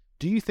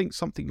 Do you think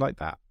something like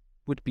that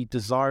would be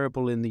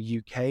desirable in the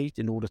UK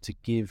in order to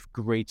give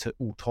greater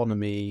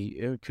autonomy?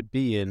 It could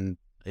be in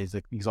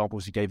the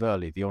examples you gave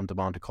earlier, the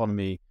on-demand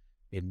economy,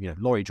 in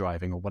lorry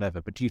driving or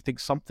whatever. But do you think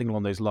something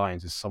along those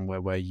lines is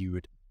somewhere where you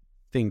would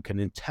think an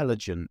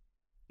intelligent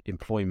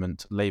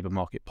employment labour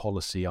market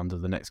policy under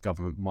the next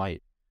government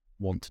might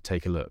want to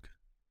take a look?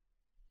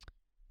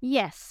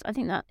 Yes, I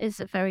think that is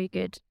a very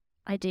good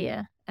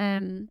idea.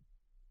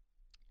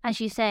 As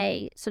you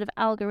say, sort of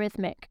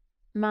algorithmic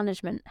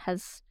management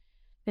has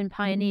been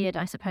pioneered,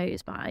 I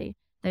suppose, by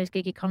those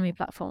gig economy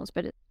platforms,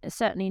 but it's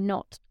certainly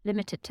not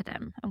limited to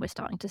them. And we're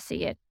starting to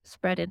see it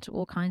spread into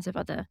all kinds of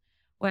other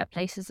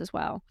workplaces as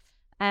well.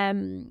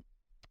 And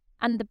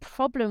the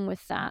problem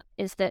with that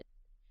is that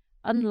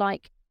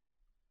unlike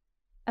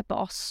a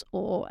boss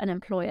or an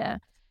employer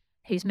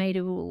who's made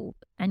a rule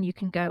and you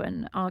can go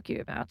and argue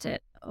about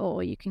it,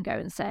 or you can go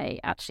and say,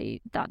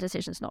 actually, that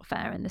decision's not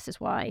fair and this is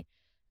why.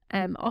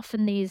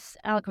 Often these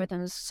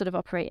algorithms sort of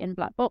operate in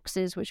black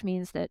boxes, which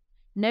means that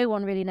no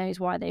one really knows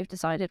why they've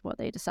decided what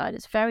they decide.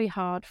 It's very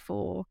hard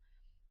for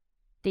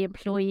the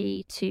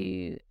employee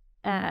to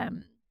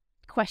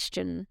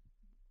question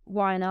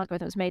why an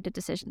algorithm has made a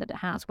decision that it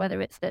has,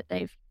 whether it's that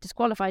they've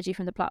disqualified you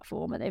from the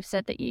platform or they've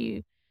said that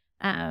you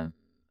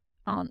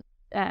aren't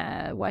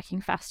working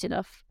fast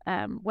enough,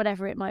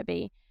 whatever it might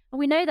be. And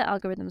we know that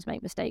algorithms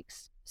make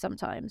mistakes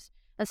sometimes.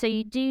 And so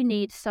you do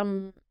need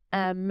some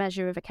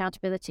measure of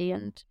accountability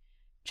and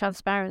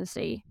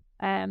transparency.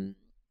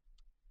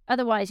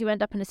 Otherwise, you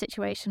end up in a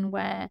situation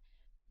where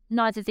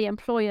neither the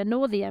employer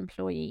nor the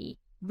employee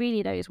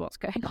really knows what's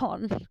going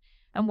on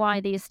and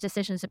why these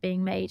decisions are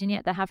being made, and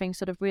yet they're having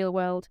sort of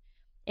real-world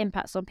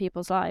impacts on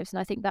people's lives. And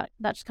I think that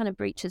just kind of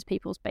breaches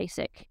people's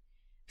basic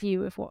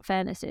view of what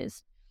fairness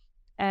is.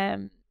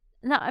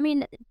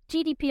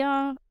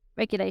 GDPR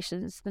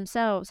regulations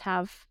themselves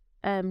have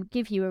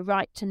give you a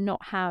right to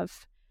not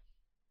have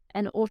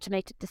an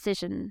automated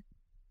decision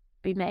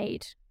be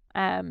made.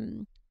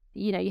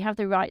 You have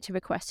the right to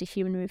request a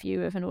human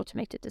review of an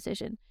automated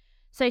decision.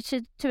 So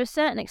to a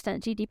certain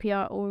extent,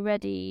 GDPR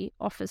already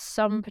offers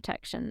some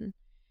protection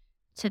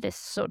to this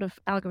sort of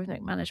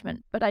algorithmic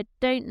management, but I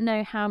don't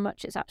know how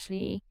much it's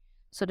actually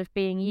sort of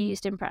being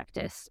used in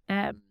practice.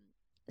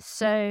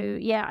 So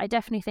yeah, I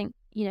definitely think,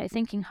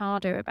 thinking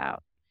harder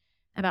about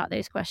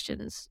those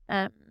questions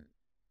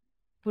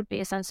would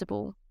be a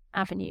sensible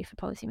avenue for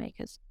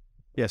policymakers.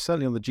 Yeah,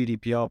 certainly on the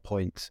GDPR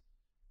point,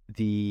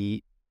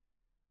 the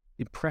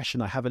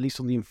impression I have, at least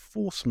on the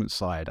enforcement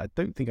side, I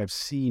don't think I've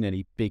seen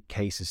any big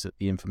cases that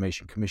the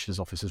Information Commissioner's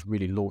Office has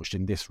really launched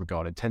in this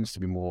regard. It tends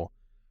to be more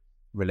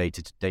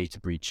related to data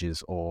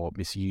breaches or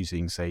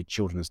misusing, say,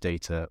 children's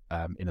data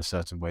in a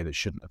certain way that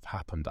shouldn't have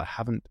happened.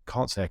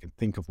 Can't say I can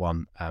think of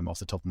one off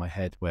the top of my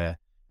head where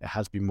it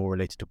has been more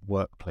related to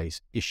workplace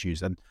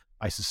issues. And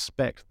I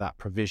suspect that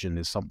provision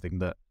is something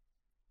that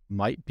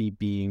might be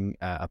being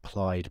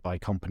applied by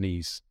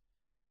companies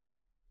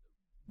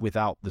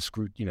without the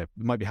scrutiny. It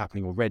might be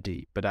happening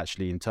already, but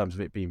actually in terms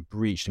of it being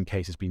breached and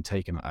cases being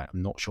taken, I'm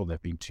not sure there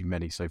have been too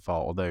many so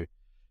far, although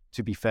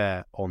to be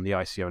fair, on the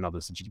ICO and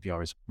others, the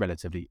GDPR is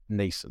relatively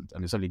nascent,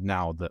 and it's only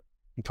now that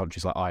in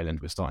countries like Ireland,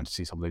 we're starting to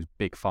see some of those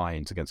big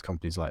fines against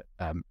companies like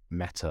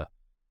Meta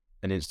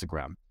and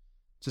Instagram.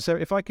 So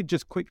Sarah, if I could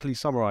just quickly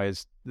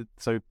summarize,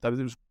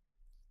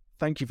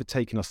 thank you for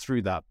taking us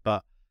through that.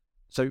 But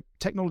so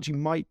technology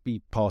might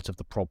be part of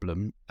the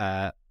problem,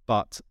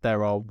 but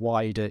there are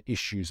wider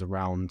issues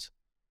around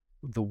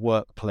the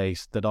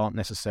workplace that aren't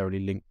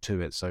necessarily linked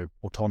to it. So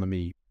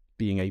autonomy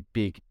being a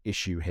big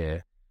issue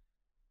here.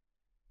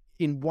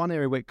 In one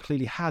area where it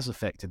clearly has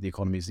affected the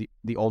economy is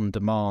the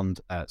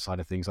on-demand side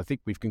of things. I think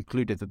we've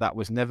concluded that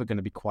was never going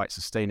to be quite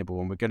sustainable,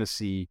 and we're going to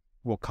see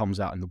what comes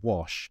out in the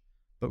wash.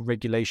 But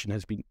regulation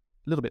has been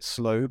a little bit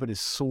slow, but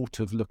is sort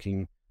of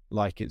looking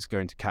like it's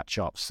going to catch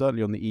up.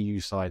 Certainly on the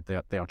EU side,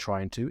 they are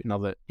trying to. In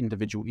other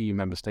individual EU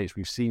member states,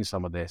 we've seen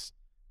some of this,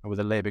 and with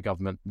a Labour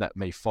government, that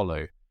may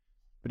follow.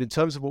 But in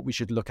terms of what we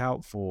should look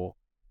out for,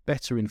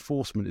 better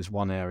enforcement is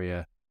one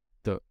area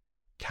that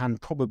can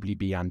probably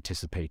be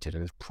anticipated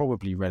and is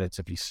probably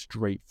relatively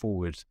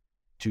straightforward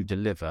to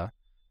deliver.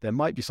 There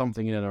might be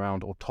something in and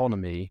around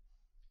autonomy,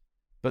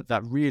 but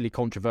that really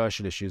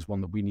controversial issue is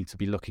one that we need to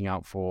be looking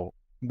out for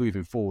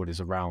moving forward,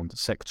 is around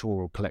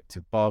sectoral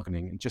collective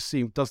bargaining, and just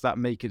seeing, does that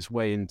make its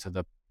way into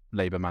the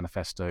Labour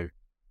manifesto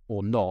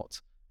or not?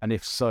 And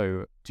if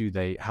so,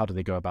 how do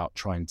they go about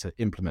trying to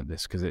implement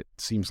this? Because it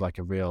seems like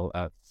a real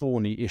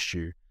thorny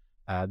issue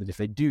that if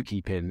they do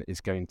keep in, is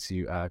going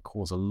to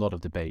cause a lot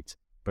of debate,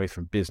 both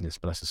from business,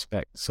 but I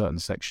suspect certain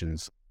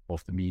sections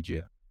of the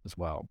media as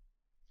well.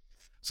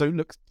 So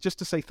look, just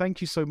to say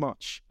thank you so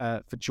much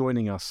for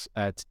joining us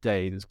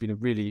today. It's been a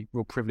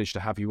real privilege to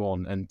have you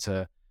on and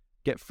to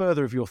get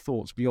further of your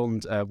thoughts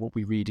beyond what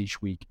we read each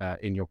week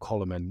in your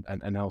column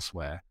and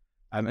elsewhere.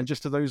 And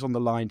just to those on the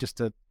line, just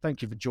to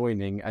thank you for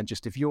joining. And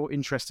just if you're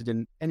interested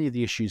in any of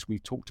the issues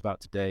we've talked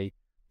about today,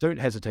 don't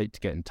hesitate to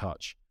get in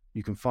touch.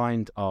 You can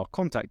find our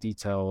contact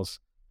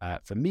details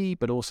for me,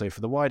 but also for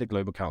the wider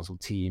Global Counsel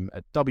team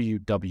at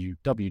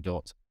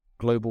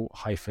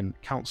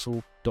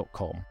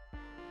www.global-counsel.com.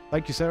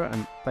 Thank you, Sarah,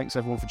 and thanks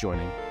everyone for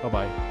joining.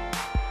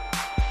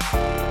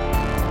 Bye-bye.